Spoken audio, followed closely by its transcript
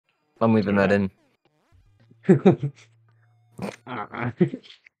I'm leaving that in. I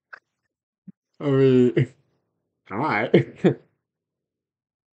mean, hi.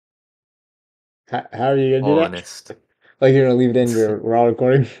 How are you gonna do that? Honest. Like you're gonna leave it in? We're all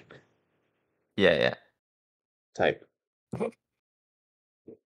recording. Yeah, yeah. Type.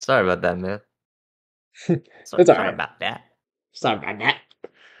 Sorry about that, man. That's Sorry alright. about that. Sorry about that.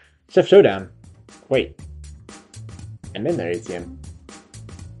 Chef Showdown. Wait. I'm in there, ATM.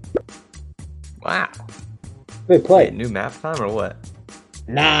 Wow. Wait, play. Wait, new map time or what?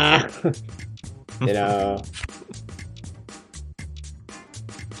 Nah. You know.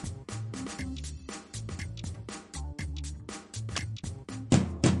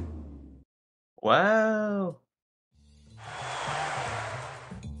 Wow.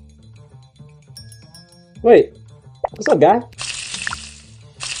 Wait. What's up, guy?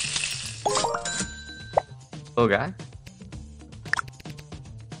 Little guy?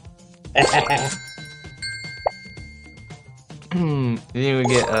 You think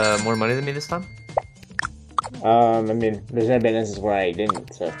we get more money than me this time? I mean, there's never been instances where I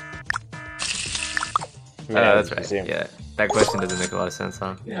didn't, so. I mean, I would That's right. presume. Yeah, that question doesn't make a lot of sense,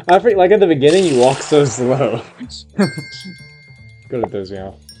 huh? I forget, like at the beginning, you walk so slow. Go to those,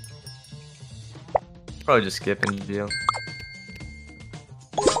 now. Probably just skipping the deal.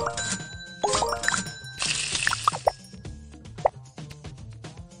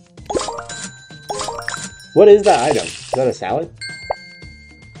 What is that item? Is that a salad?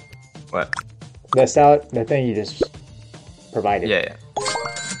 What? The salad, the thing you just provided. Yeah, yeah.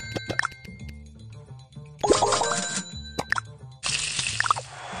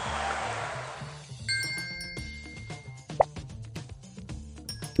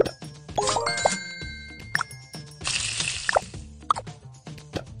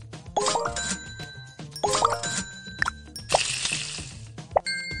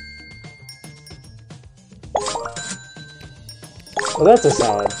 Well, that's a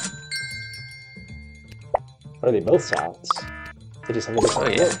salad. Or are they both salads? They just have a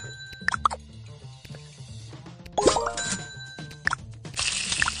different yeah. look.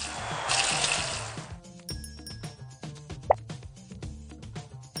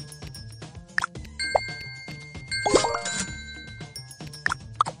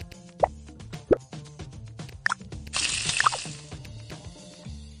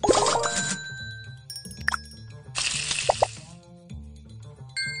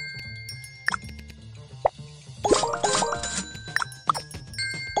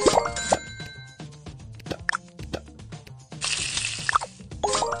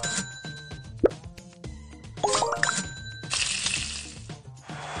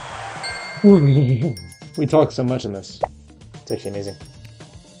 We talk so much in this. It's actually amazing.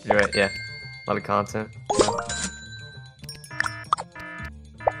 You're right, yeah. A lot of content. Yeah.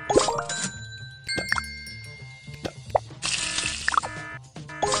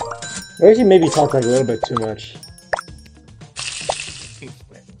 We actually maybe talk like a little bit too much.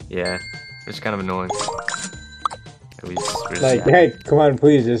 Yeah, it's kind of annoying. We just Like, hey, come on,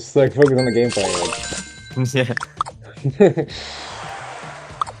 please, just like focus on the gameplay. Yeah.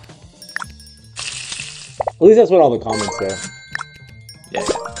 At least that's what all the comments say. Yeah.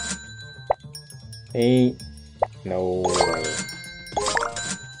 Ain't no way.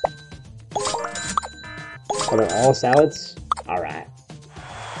 Are they all salads? Alright.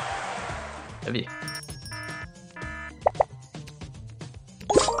 Maybe.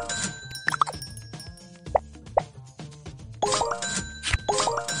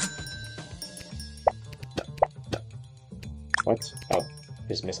 What? Oh,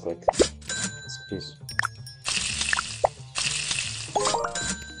 just misclicked. Excuse.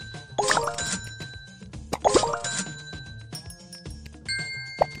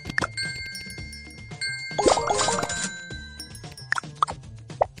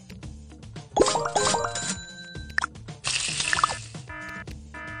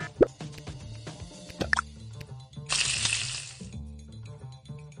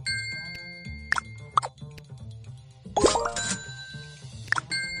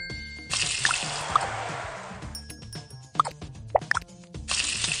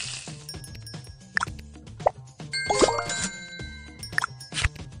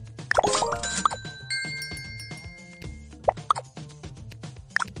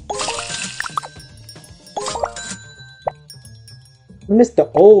 I missed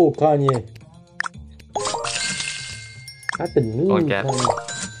the old Kanye. Not the new Kanye.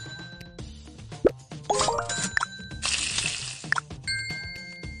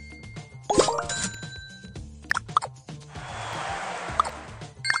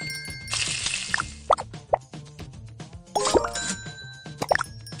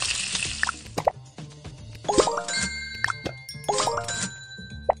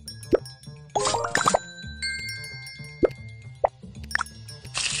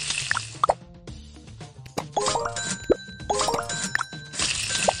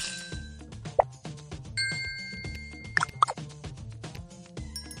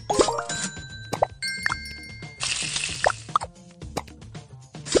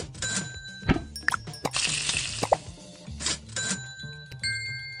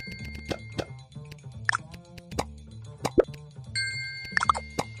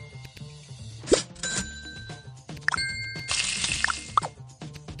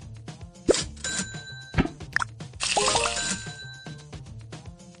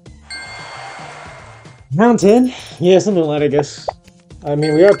 Mountain? Yeah, something like that, I guess. I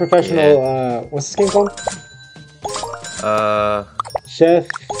mean, we are professional, what's this game called? Uh, Chef.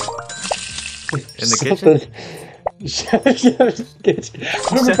 in the kitchen? Something. Chef kitchen. We're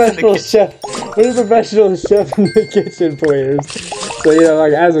Chef in the professional kitchen. chef. We're professional chef in the kitchen players. So, you know,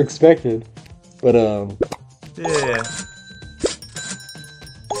 like, as expected. But, Yeah.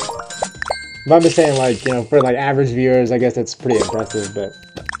 but I'm just saying, like, you know, for, like, average viewers, I guess that's pretty impressive, but...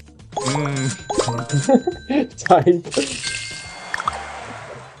 Type.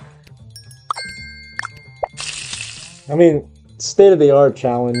 I mean, state-of-the-art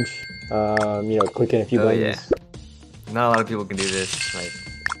challenge. You know, clicking a few buttons. Yeah. Not a lot of people can do this. Like,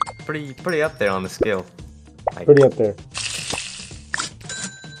 pretty up there on the skill. Like, Pretty up there.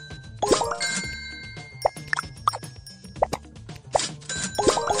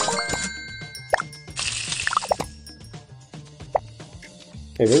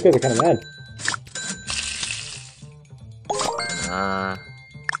 Hey, those guys are kind of mad.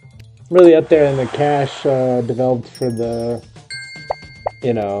 Really up there in the cache developed for the,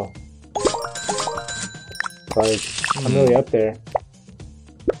 you know, like, I'm really up there.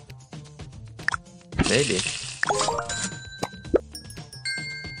 maybe.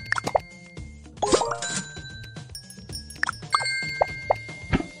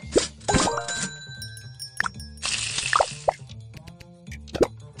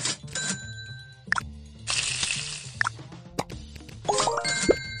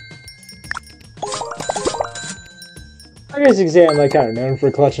 I guess you could say I'm like kind of known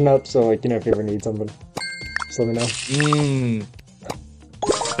for clutching up, so like, you know, if you ever need something, just let me know.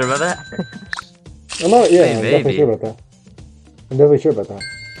 Sure about that? I'm not, yeah, Hey, I'm definitely maybe. sure about that. I'm definitely sure about that.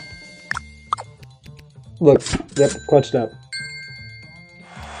 Look, yep, clutched up.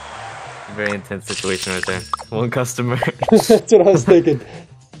 Very intense situation right there. One customer. That's what I was thinking.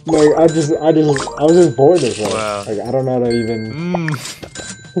 Like, I was just bored this way. Wow. Like, I don't know how to even.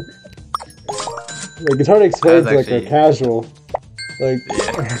 Like, it's hard to explain to like a actually- casual. Like,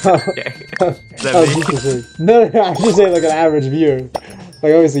 Yeah. Okay. Is that how me? interesting. No, I should say like an average viewer.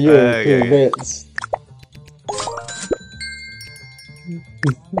 Like, obviously you're Okay. advanced.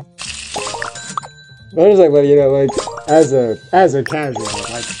 But I'm just like, you know, like as a casual,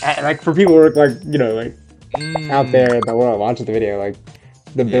 like for people who are like, you know, like out there in the world watching the video, like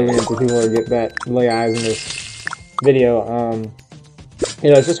the billions of people who get that lay eyes in this video, you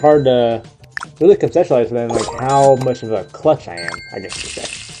know, it's just hard to really conceptualize for them like how much of a clutch I am, I guess you could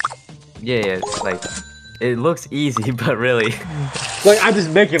say. Yeah, like, it looks easy, but really, Like I just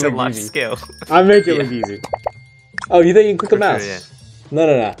make it it's a look lot of easy. skill. I make it Yeah. look easy. Oh, you think you can click the For sure, mouse? yeah.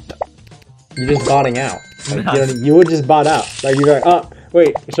 No. You're just botting out. Like, No. you would just bot out. Like you're like, oh,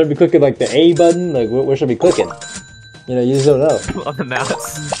 wait, should I be clicking like the A button? Like where should I be clicking? You know, you just don't know. On the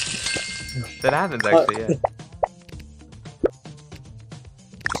mouse. That happens actually, yeah.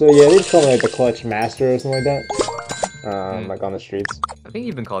 So yeah, they just call me like the clutch master or something like that. Like on the streets. I think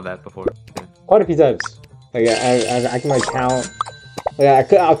you've been called that before. Yeah. Quite a few times. Like I can like count.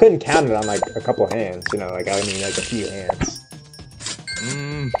 Like I couldn't count it on like a couple hands. You know, like I would need like a few hands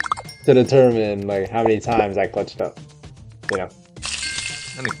to determine like how many times I clutched up. You know.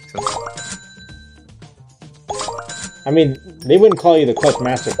 That makes sense. I mean, they wouldn't call you the clutch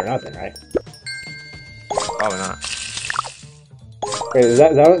master for nothing, right? Probably not. Wait, is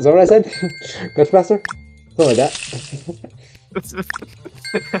that what I said? Clutch master? Something like that.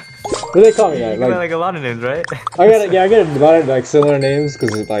 What do they call me? You Like, got like a lot of names, right? I get a lot of like similar names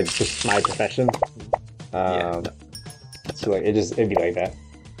because it's like just my profession. Yeah. So like it'd be like that.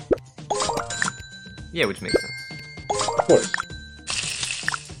 Yeah, which makes sense. Of course.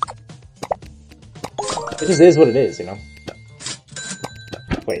 It just is what it is, you know.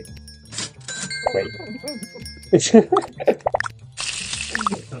 Wait.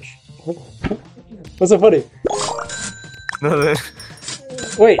 What's so funny? No,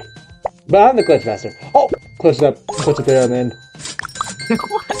 Wait, but I'm the clutch master. Oh, clutch up there on the end.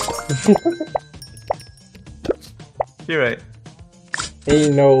 you're right.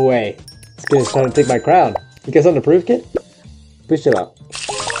 Ain't no way. This kid's trying to take my crown. You got something to prove, kid? Please chill out.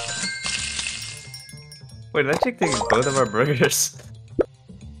 Wait, did that chick take both of our burgers?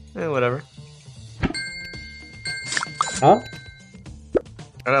 Whatever. Huh?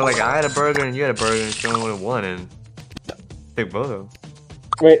 Like, I had a burger and you had a burger and she only wanted one and took both of them.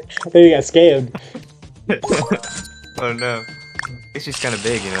 Wait, I think you got scammed. Oh no. I guess she's kind of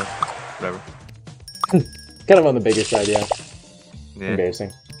big, you know? Whatever. Kind of on the bigger side, yeah. Yeah.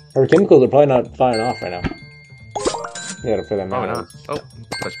 Embarrassing. Her chemicals are probably not firing off right now. You gotta put them Probably out. not. Oh,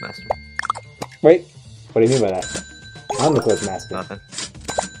 Clutch Master. Wait, what do you mean by that? I'm the clutch master. Nothing.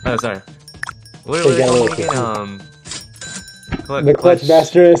 Oh, sorry. What They are they got a called little again? The clutch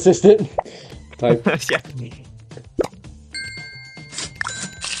master assistant type. Yeah.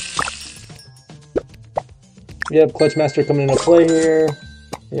 Yep, clutch master coming into play here.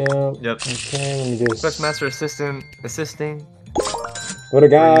 Yeah. Yep. Okay, let me just. Clutch master assisting. What a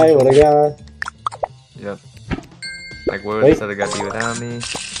guy! What a guy! Yep. Like, where would Wait. this other guy be without me?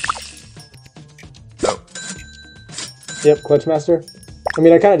 Oh. Yep, clutch master. I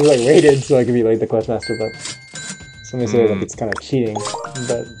mean, I kind of just like waited so I could be like the clutch master, but somebody says like it's kind of cheating.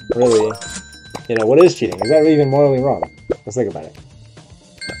 But really, you know, what is cheating? Is that really even morally wrong? Let's think about it.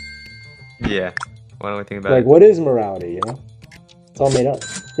 Yeah. Why don't we think about Like, it? what is morality? You know, it's all made up.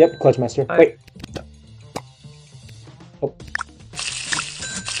 Yep, clutch master. Hi. Wait. Oh.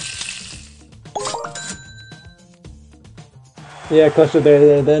 Yeah, clutch it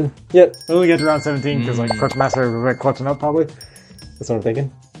there, then. Yep. We only get to round 17 because, like, clutch master was like clutching up, probably. That's what I'm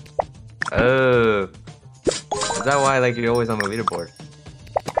thinking. Oh. Is that why, like, you're always on the leaderboard?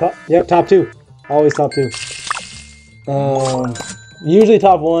 Yep, top 2. Always top 2. Usually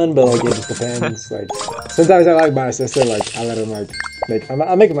top 1, but, like, it just depends. Like, sometimes I like my sister, like, I let him, like,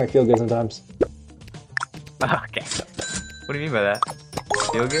 I make him, like, feel good sometimes. Okay. What do you mean by that?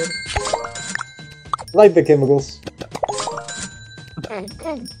 Feel good? Like the chemicals.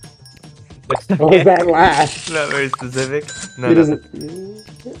 What was that laugh? Not very specific. No, He doesn't.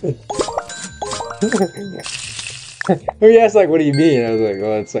 He asked, like, what do you mean? I was like,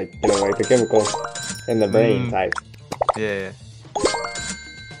 well, it's like, you know, like the chemicals in the brain type. Yeah.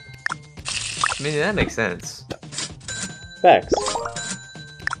 I mean, that makes sense. Facts.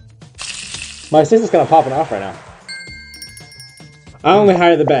 My assistant's kind of popping off right now. I only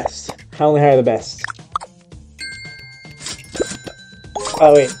hire the best. I only hire the best.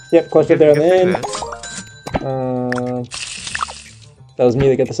 Oh, wait. Yep, clutch up there on the end. That was me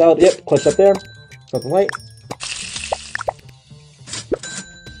that got the salad. Yep, clutch up there. Something light.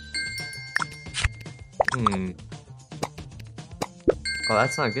 Oh,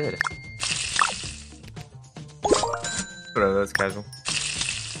 that's not good. Whatever, that's casual.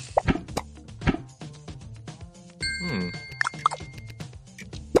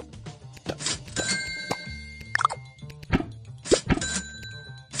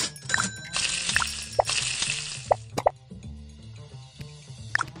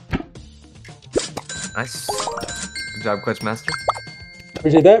 Nice. Good job, Clutch Master.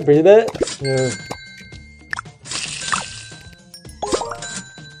 Appreciate that, appreciate that. Yeah.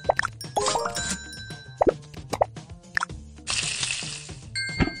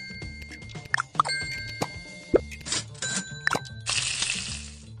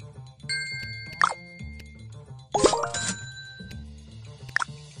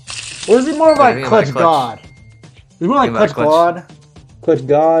 Or is it more of like Clutch God? Is it more like Clutch God? Clutch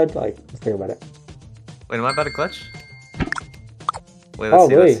God? Like, let's think about it. Wait, am I about to clutch? Wait,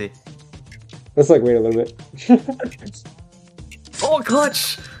 let's see. Let's like wait a little bit. Oh,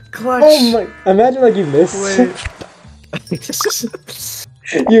 clutch! Clutch! Oh my! Imagine like you miss. Wait.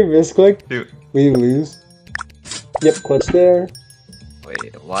 You misclick. Dude. We lose. Yep, clutch there.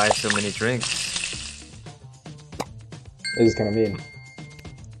 Wait, why so many drinks? This is kind of mean.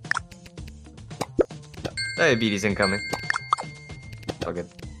 Diabetes incoming. Oh, good.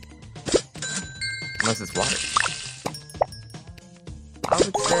 Unless it's water. I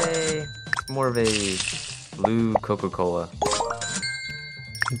would say it's more of a blue Coca-Cola.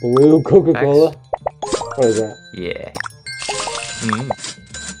 Blue Coca-Cola? What is that? Yeah.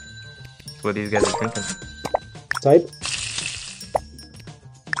 That's what these guys are drinking. Type?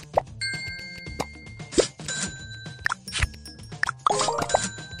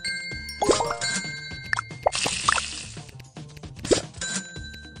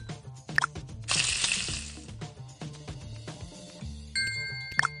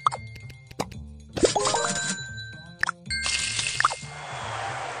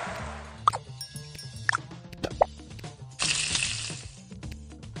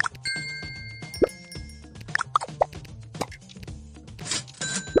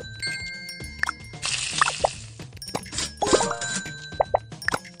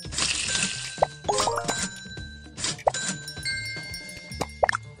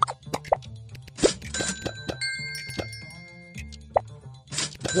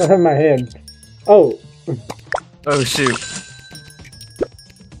 I have my hand. Oh. Oh shoot.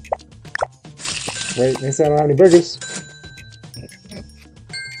 Wait, they say I don't have any burgers.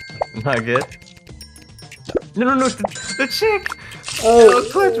 Not good. No, the chick! Oh,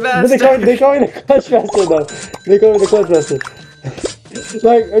 Clutch but Master! they call me the Clutch Master though. They call me the Clutch Master.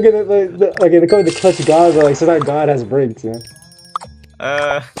 Like, okay, they call me the Clutch God, but like, so that God has breaks, you know?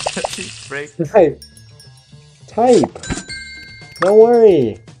 Break. Type. Don't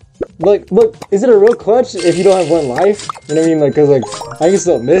worry. Look, is it a real clutch if you don't have one life? You know what I mean? Like, cause like, I can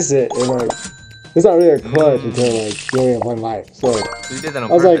still miss it, and like, it's not really a clutch until like, you only have one life. So like, You did that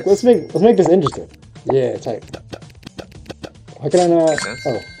on I was purpose. like, let's make this interesting. Yeah, type. How can I not?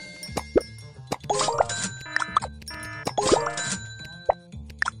 Oh.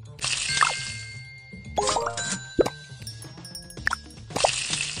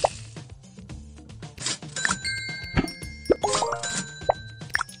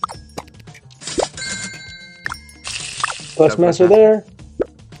 Clutch master there.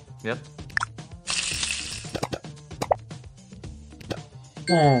 Yep.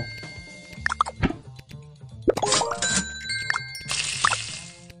 Ah.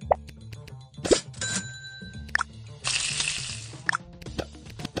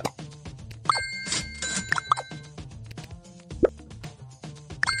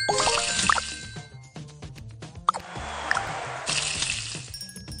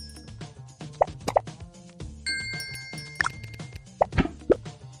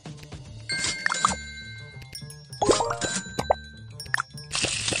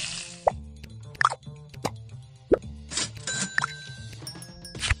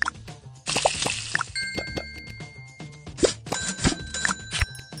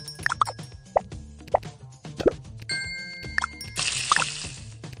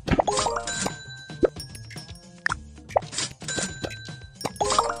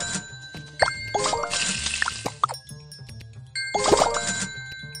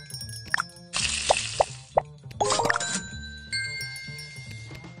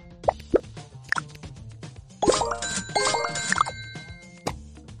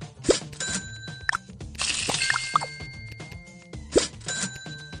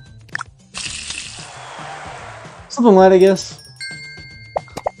 Something light, I guess.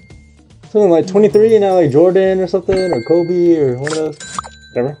 Something like 23, now like Jordan or something, or Kobe, or one of those.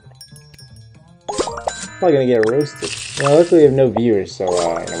 Whatever. Probably gonna get roasted. Well, luckily we have no viewers, so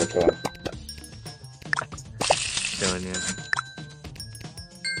I know which one. Chilling, yeah.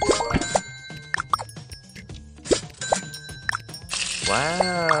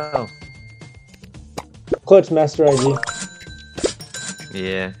 Wow. Clutch Master IG.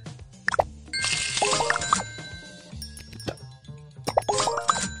 Yeah.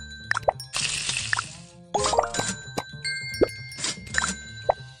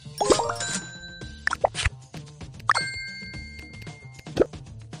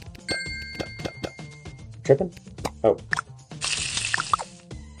 Tripping? Oh.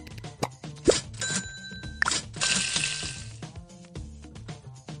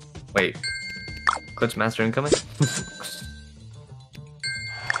 Wait. Clutch master incoming?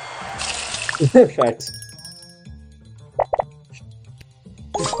 Facts.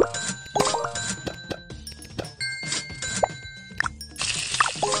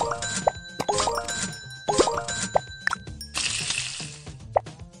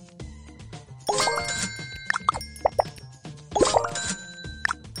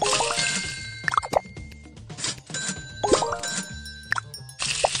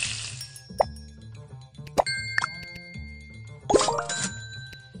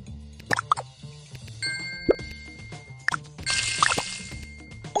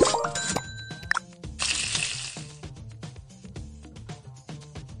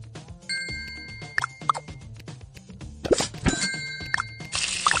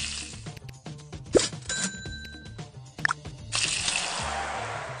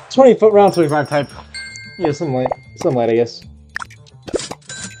 Round 25 type. Yeah, something light, I guess.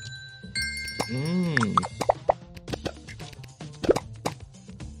 Mmm.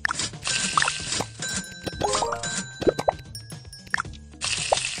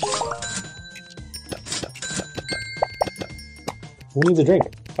 Who needs a drink?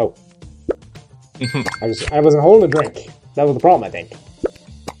 Oh. I wasn't holding a drink. That was the problem, I think.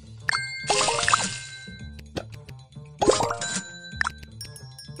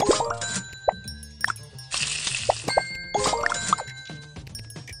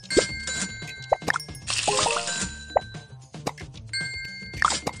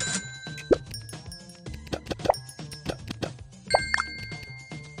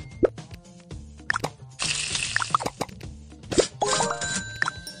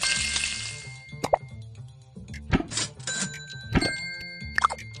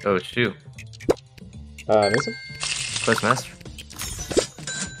 Oh shoot. Miss him? Clutch master.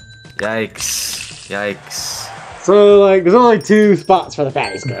 Yikes. Yikes. So, like, there's only 2 spots for the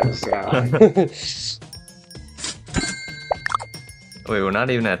fatties go, so. Wait, we're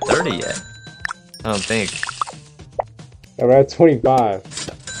not even at 30 yet. I don't think. Yeah, we're at 25.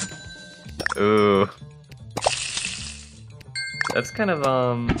 Ooh. That's kind of,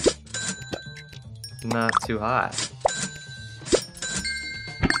 not too hot.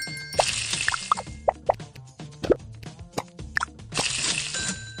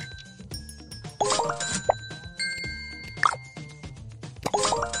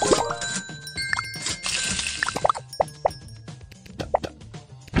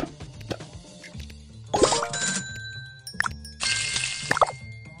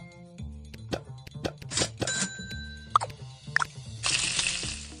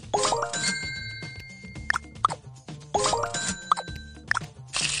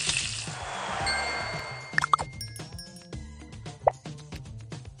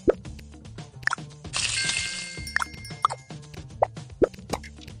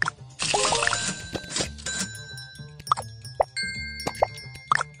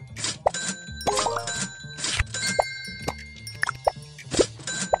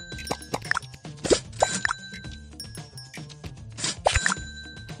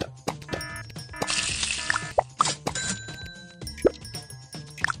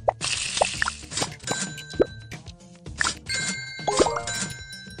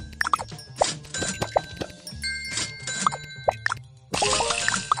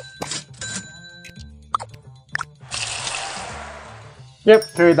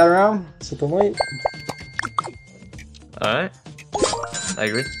 Yep, carried that around. Sit the weight. Alright. I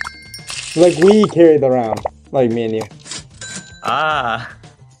agree. Like we carried that around. Like me and you. Ah!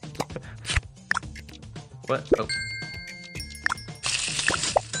 What? Oh.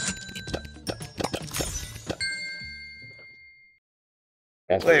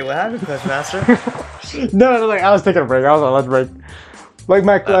 Wait, what happened, Castmaster? No, like I was taking a break. I was on lunch break. Like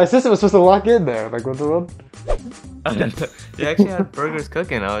my assistant was supposed to lock in there. Like what the world? You actually had burgers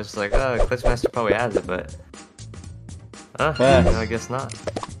cooking. I was just like, oh, Castmaster probably has it, but... no, I guess not.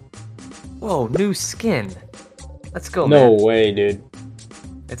 Whoa, new skin! Let's go, man. No way, dude.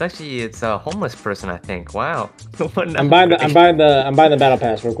 It's a homeless person, I think. Wow. I'm buying the battle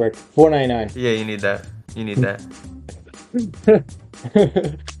pass real quick. $4.99. Yeah, you need that. You need that.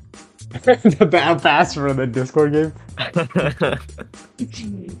 The battle pass for the Discord game.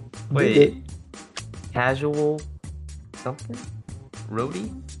 Wait. Casual something?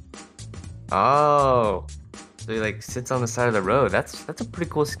 Roadie? Oh. So he like sits on the side of the road. That's a pretty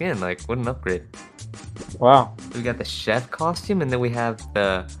cool skin. Like, what an upgrade. Wow. We got the chef costume and then we have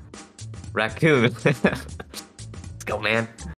the raccoon. Let's go, man.